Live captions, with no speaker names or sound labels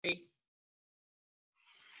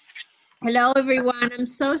Hello, everyone. I'm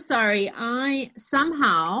so sorry. I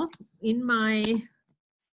somehow, in my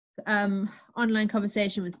online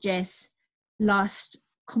conversation with Jess, lost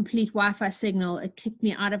complete Wi-Fi signal. It kicked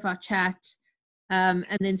me out of our chat, and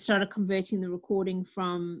then started converting the recording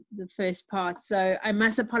from the first part. So I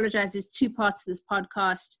must apologize. There's two parts to this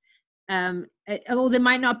podcast. Or there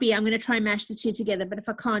might not be. I'm going to try and mash the two together, but if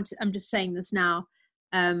I can't, I'm just saying this now.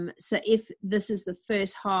 So if this is the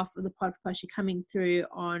first half of the podcast you're coming through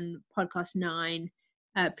on podcast 9,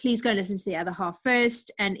 please go listen to the other half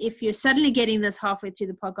first. And if you're suddenly getting this halfway through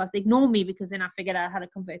the podcast, ignore me, because then I figured out how to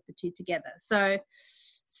convert the two together. So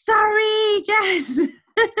sorry, Jess.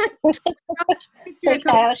 It's okay.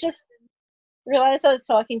 I was just realized I was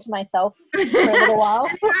talking to myself for a little while.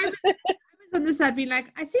 I was on the side being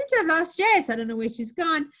like, I seem to have lost Jess. I don't know where she's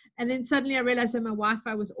gone. And then suddenly I realized that my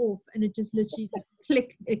Wi-Fi was off, and it just literally just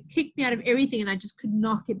clicked. It kicked me out of everything, and I just could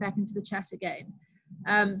not get back into the chat again.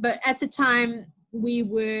 But at the time, we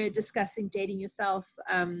were discussing dating yourself,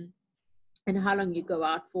 and how long you go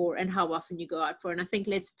out for and how often you go out for. And I think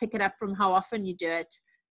let's pick it up from how often you do it,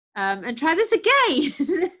 and try this again.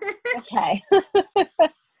 Okay.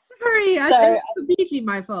 Sorry, I think it's completely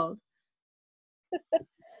my fault.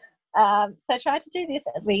 So try to do this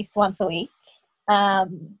at least once a week.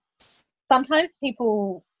 Sometimes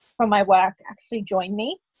people from my work actually join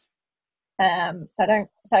me. So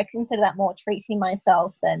I consider that more treating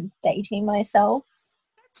myself than dating myself.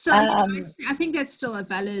 So I think that's still a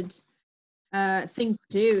valid thing to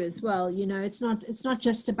do as well. You know, it's not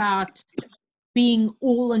just about being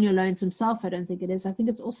all on your lonesome self. I don't think it is. I think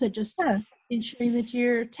it's also just ensuring that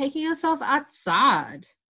you're taking yourself outside.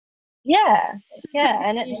 Yeah, So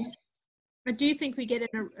and I do think we get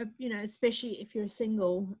in a especially if you're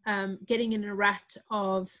single, getting in a rut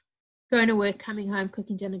of going to work, coming home,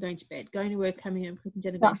 cooking dinner, going to bed, going to work, coming home, cooking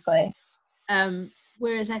dinner, going to bed.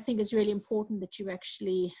 Whereas I think it's really important that you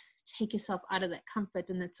actually take yourself out of that comfort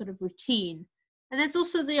and that sort of routine. And that's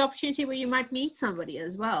also the opportunity where you might meet somebody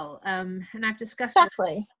as well. And I've discussed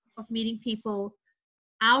of meeting people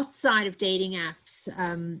outside of dating apps,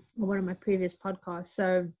 on one of my previous podcasts.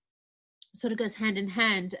 So it sort of goes hand in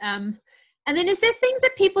hand. And then is there things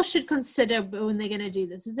that people should consider when they're going to do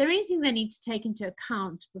this? Is there anything they need to take into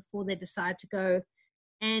account before they decide to go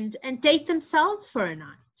and date themselves for a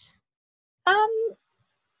night?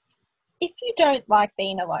 If you don't like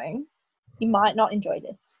being alone, you might not enjoy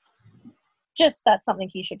this. Just that's something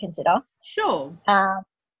you should consider. Sure.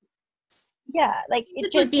 Yeah, like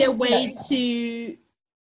it would be a way to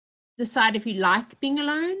decide if you like being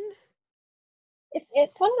alone.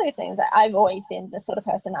 It's one of those things that I've always been the sort of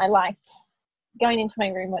person. I like going into my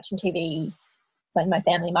room watching TV when my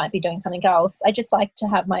family might be doing something else. I just like to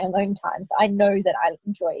have my alone times. I know that I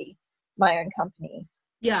enjoy my own company.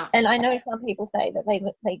 Yeah. And I know some people say that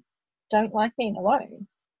they don't like being alone,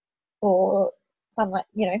 or something like,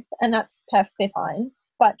 and that's perfectly fine.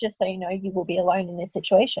 But just so you know, you will be alone in this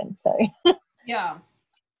situation. So yeah.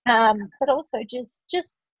 But also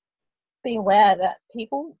just be aware that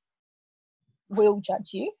people will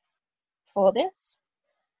judge you for this.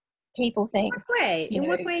 People think. What way? In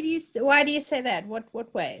what way do you? Why do you say that?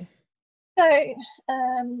 What way? So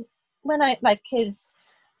when because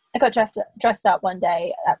I got dressed up one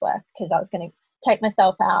day at work because I was going to take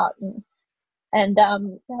myself out, and they're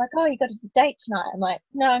like, "Oh, you got a date tonight?" I'm like,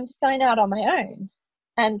 "No, I'm just going out on my own."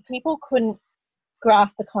 And people couldn't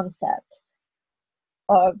grasp the concept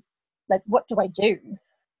of like, what do I do?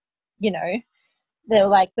 They were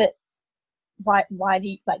like, "But why do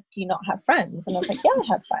you not have friends?" And I was like, "Yeah, I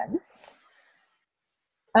have friends."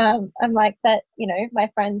 I'm like, that,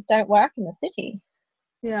 my friends don't work in the city.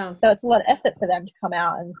 Yeah. So it's a lot of effort for them to come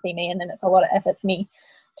out and see me, and then it's a lot of effort for me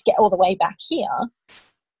to get all the way back here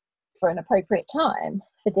for an appropriate time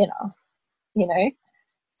for dinner,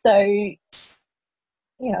 So,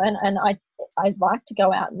 and I like to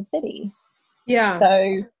go out in the city. Yeah.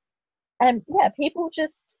 So, and yeah, people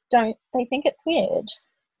just they think it's weird.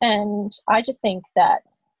 And I just think that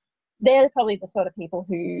they're probably the sort of people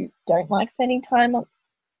who don't like spending time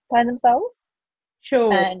by themselves.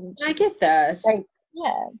 Sure. And I get that.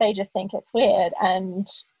 They just think it's weird. And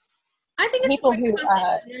I think people who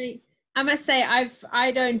I must say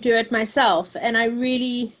I don't do it myself, and I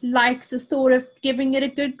really like the thought of giving it a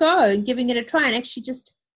good go and giving it a try, and actually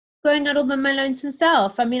just going out all by my lonesome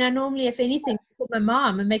self. I mean, I normally, if anything, call my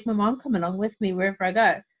mom and make my mom come along with me wherever I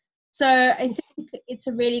go. So I think it's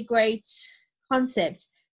a really great concept.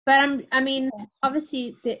 But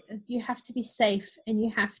obviously you have to be safe, and you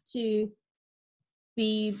have to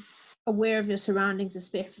be aware of your surroundings,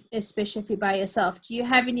 especially if you're by yourself. Do you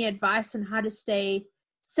have any advice on how to stay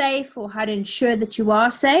safe or how to ensure that you are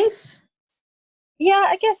safe? Yeah,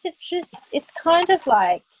 I guess it's kind of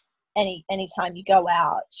like any time you go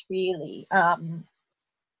out, really.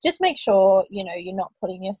 Just make sure, you're not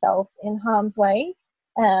putting yourself in harm's way.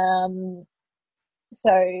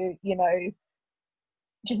 So,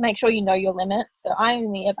 just make sure you know your limits. So I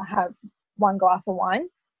only ever have one glass of wine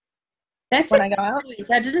when I go out.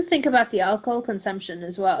 I didn't think about the alcohol consumption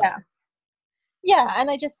as well. Yeah,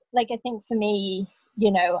 and I just I think for me,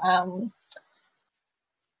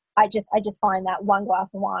 I just find that one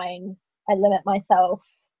glass of wine, I limit myself,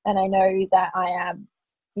 and I know that I am,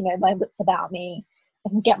 my wits about me. I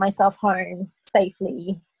can get myself home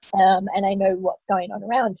safely, and I know what's going on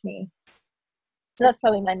around me. So that's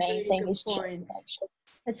probably my main thing.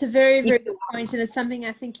 It's a very, very good point, and it's something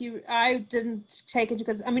I think I didn't take it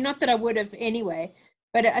because, not that I would have anyway,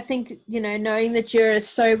 but I think, knowing that you're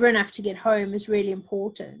sober enough to get home is really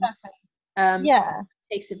important. Yeah.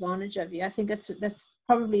 Takes advantage of you. I think that's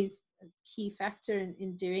probably a key factor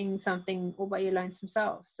in doing something all by your lonesome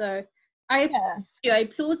self. So I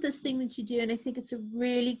applaud this thing that you do, and I think it's a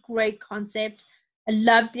really great concept. I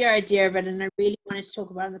love the idea of it, and I really wanted to talk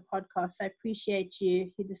about it on the podcast. So I appreciate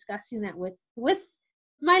you discussing that with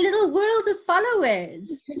my little world of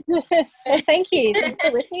followers. Thank you. Thanks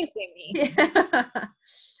for listening to me. Yeah.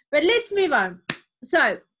 But let's move on.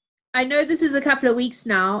 So I know this is a couple of weeks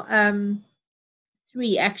now,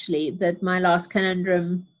 3 actually, that my last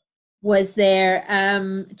conundrum was there.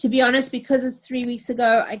 To be honest, because of 3 weeks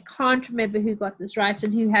ago, I can't remember who got this right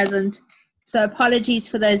and who hasn't. So apologies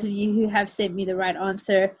for those of you who have sent me the right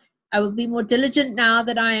answer. I will be more diligent now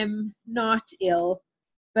that I am not ill.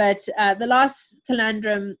 But the last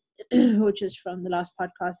conundrum, which is from the last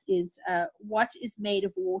podcast, is what is made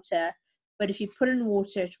of water, but if you put it in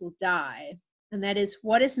water, it will die? And that is,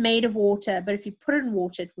 what is made of water, but if you put it in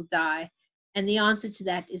water, it will die? And the answer to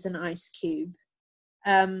that is an ice cube.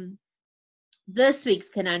 This week's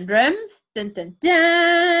conundrum, dun, dun,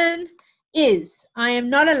 dun, is, I am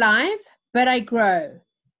not alive, but I grow.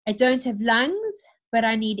 I don't have lungs, but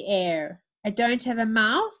I need air. I don't have a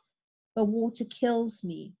mouth, but water kills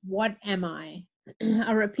me. What am I?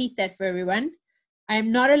 I'll repeat that for everyone. I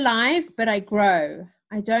am not alive, but I grow.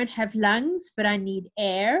 I don't have lungs, but I need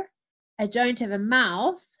air. I don't have a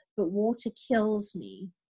mouth, but water kills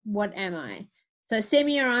me. What am I? So send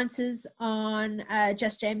me your answers on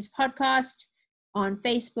Just James Podcast on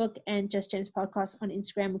Facebook and Just James Podcast on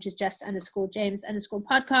Instagram, which is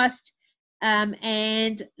just_James_podcast.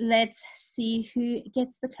 And let's see who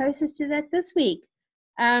gets the closest to that this week.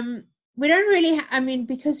 We don't really,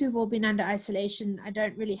 because we've all been under isolation, I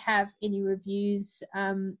don't really have any reviews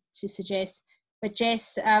to suggest. But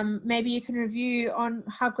Jess, maybe you can review on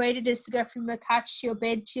how great it is to go from your couch to your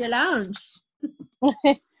bed to your lounge.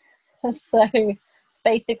 So it's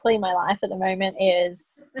basically my life at the moment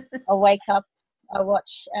is I wake up, I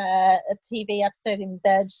watch a TV episode in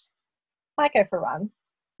bed, might go for a run,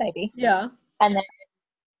 maybe. Yeah. And then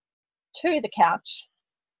to the couch,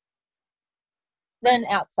 then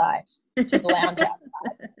outside to the lounge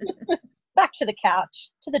outside, back to the couch,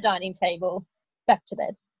 to the dining table, back to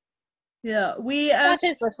bed. Yeah, that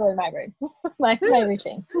is literally my room, my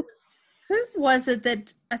routine. Who was it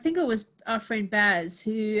that, I think it was our friend Baz,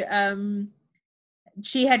 who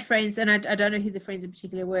she had friends, and I don't know who the friends in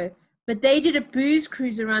particular were, but they did a booze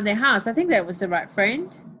cruise around their house. I think that was the right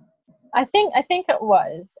friend. I think it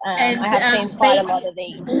was. And I have seen quite a lot of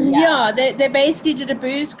these. Yeah, they basically did a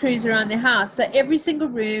booze cruise around their house. So every single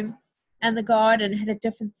room and the garden had a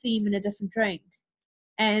different theme and a different drink.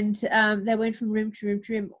 And they went from room to room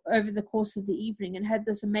to room over the course of the evening and had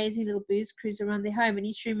this amazing little booze cruise around their home. And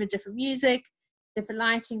each room had different music, different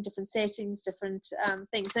lighting, different settings, different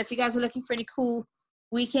things. So if you guys are looking for any cool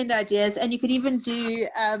weekend ideas, and you could even do,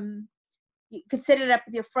 you could set it up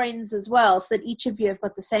with your friends as well, so that each of you have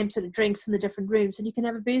got the same sort of drinks in the different rooms, and you can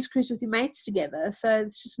have a booze cruise with your mates together. So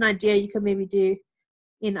it's just an idea you can maybe do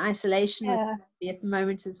in isolation at the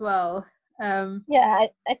moment as well. I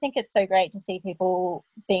think it's so great to see people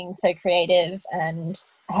being so creative and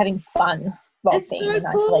having fun while being in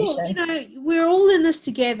isolation. We're all in this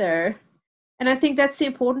together, and I think that's the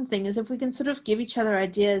important thing, is if we can sort of give each other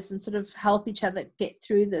ideas and sort of help each other get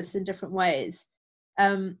through this in different ways.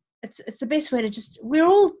 It's the best way to just, we're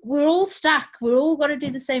all stuck, we're all got to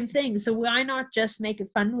do the same thing, so why not just make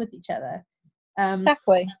it fun with each other?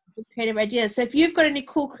 Exactly. Creative ideas. So if you've got any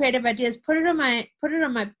cool creative ideas, put it on my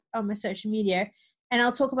social media, and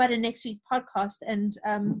I'll talk about it next week's podcast, and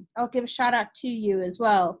I'll give a shout out to you as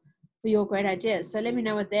well for your great ideas. So let me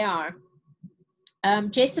know what they are.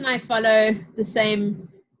 Jess and I follow the same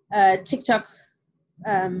TikTok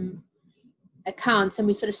accounts, and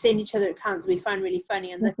we sort of send each other accounts we find really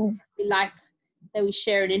funny, and that we like that we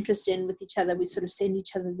share an interest in with each other. We sort of send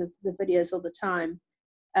each other the videos all the time.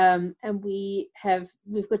 And we've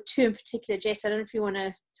got two in particular. Jess, I don't know if you want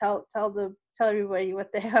to tell everybody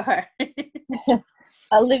what they are.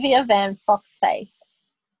 Olivia Van Foxface.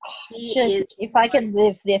 If I could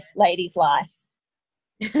live this lady's life.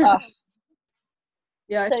 Oh.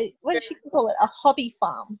 Yeah. So what does she call it? A hobby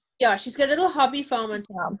farm. Yeah, she's got a little hobby farm on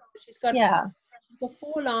top. She's got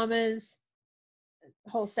 4 llamas, a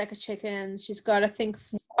whole stack of chickens. She's got, I think,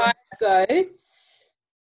 5 goats.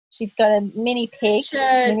 She's got a mini pig.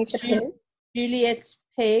 Juliet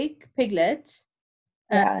piglet.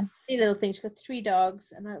 Yeah. Little thing. She's got 3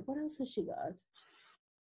 dogs. And what else has she got?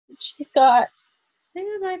 She's got, I think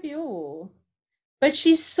that might be all. But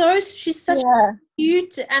she's such a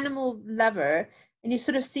cute animal lover, and you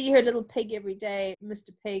sort of see her little pig every day,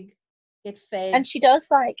 Mr. Pig, get fed. And she does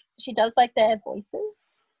like their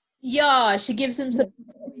voices. Yeah, she gives them some,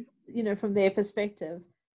 from their perspective.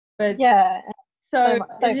 But so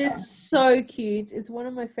it is so cute. It's one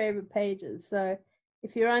of my favorite pages. So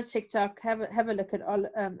if you're on TikTok, have a look at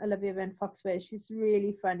Olivia Van Foxface. She's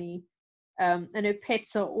really funny. And her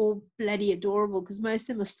pets are all bloody adorable because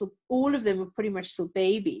all of them are pretty much still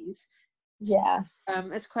babies. Yeah.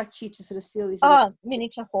 It's quite cute to sort of steal these.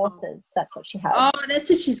 Miniature horses. That's what she has. Oh, that's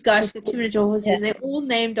what she's got. She's got 2 miniature horses, and they're all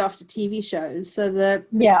named after TV shows. So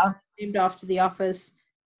named after The Office.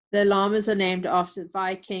 The llamas are named after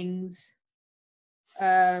Vikings.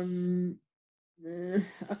 I can't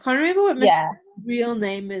remember what Mr. real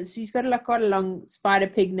name is. He's got quite a long spider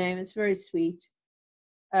pig name. It's very sweet.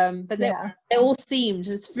 But they're all themed.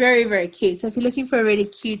 It's very, very cute. So if you're looking for a really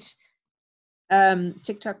cute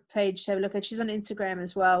TikTok page to have a look at, she's on Instagram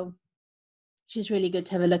as well. She's really good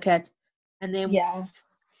to have a look at. And then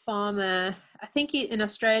farmer, I think in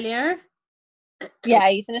Australia. Yeah,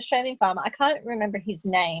 he's an Australian farmer. I can't remember his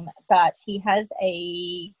name, but he has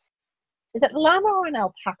is it llama or an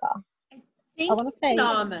alpaca? I want to say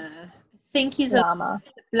llama. I think he's llama.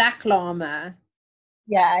 A black llama.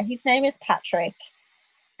 Yeah, his name is Patrick.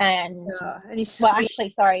 And he's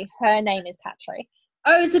her name is Patrick.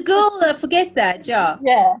 Oh, it's a girl. I forget that. Yeah.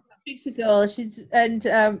 Yeah. Patrick's a girl.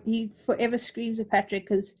 He forever screams at Patrick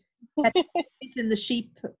because he's in the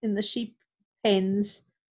sheep pens.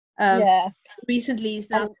 Recently, he's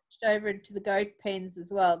now switched over to the goat pens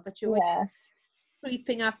as well. But you're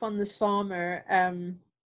creeping up on this farmer, and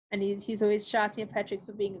he's always shouting at Patrick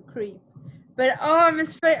for being a creep. But I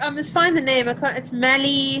must find the name. I can't. It's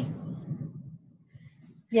Mally.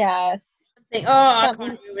 Yes. I can't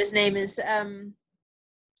remember what his name is.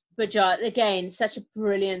 But yeah, again, such a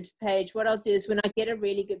brilliant page. What I'll do is when I get a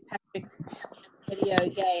really good Patrick video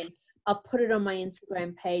again, I'll put it on my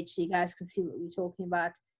Instagram page so you guys can see what we're talking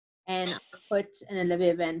about. And I'll put an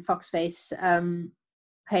Olivia Van Foxface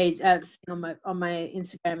page on my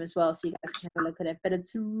Instagram as well, so you guys can have a look at it. But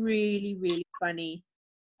it's really, really funny.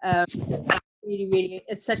 Really, really,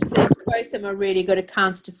 both of them are really good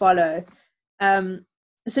accounts to follow.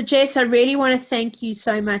 So Jess, I really want to thank you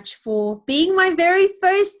so much for being my very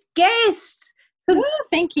first guest.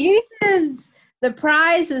 Thank you. The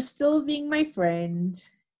prize is still being my friend.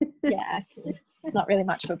 Yeah, it's not really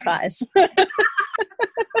much of a prize.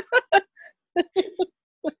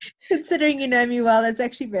 Considering you know me well, that's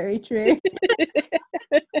actually very true.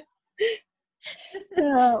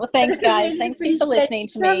 Well, thanks guys. Thanks for listening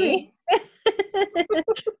to me.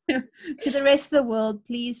 To the rest of the world,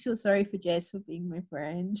 please feel sorry for Jess for being my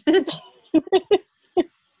friend.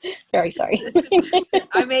 Very sorry.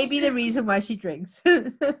 I may be the reason why she drinks.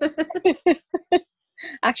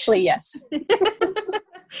 Actually, yes.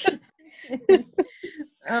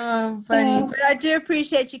 Oh, funny. But I do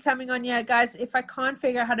appreciate you coming on. Yeah, guys, if I can't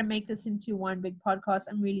figure out how to make this into one big podcast,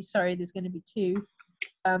 I'm really sorry. There's going to be 2.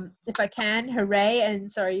 If I can, hooray,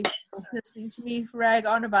 and sorry for listening to me rag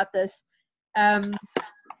on about this.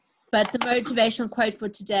 But the motivational quote for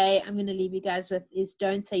today I'm going to leave you guys with is: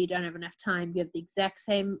 don't say you don't have enough time. You have the exact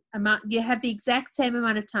same amount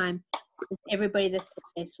of time as everybody that's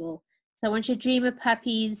successful. So I want you to dream of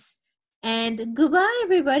puppies. And goodbye,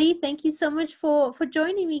 everybody. Thank you so much for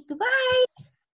joining me. Goodbye.